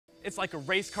It's like a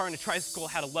race car and a tricycle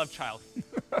had a love child.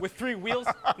 With 3 wheels,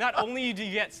 not only do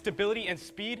you get stability and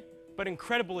speed, but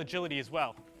incredible agility as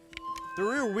well. The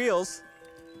rear wheels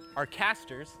are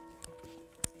casters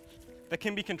that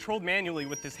can be controlled manually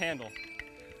with this handle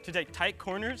to take tight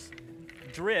corners,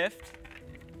 drift,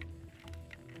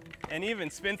 and even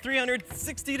spin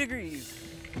 360 degrees.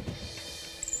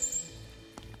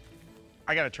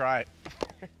 I gotta try it.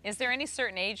 Is there any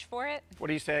certain age for it? What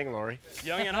are you saying, Lori?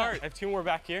 Young at heart. I have 2 more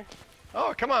back here.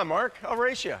 Oh, come on, Mark. I'll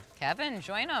race you. Kevin,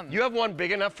 join them. You have one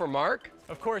big enough for Mark?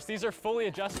 Of course, these are fully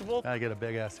adjustable. I get a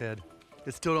big ass head.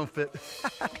 It still don't fit.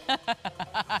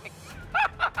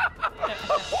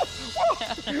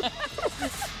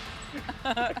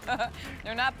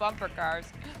 They're not bumper cars.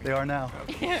 They are now.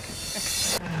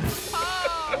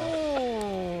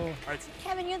 Oh.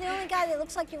 Kevin, you're the only guy that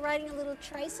looks like you're riding a little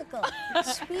tricycle.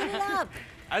 Speed it up.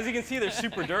 As you can see, they're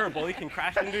super durable. You can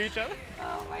crash into each other.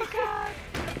 Oh my God.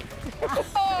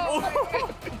 Oh.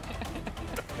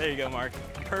 There you go, Mark.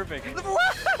 Perfect. How'd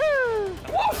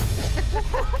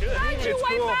you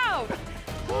wipe out?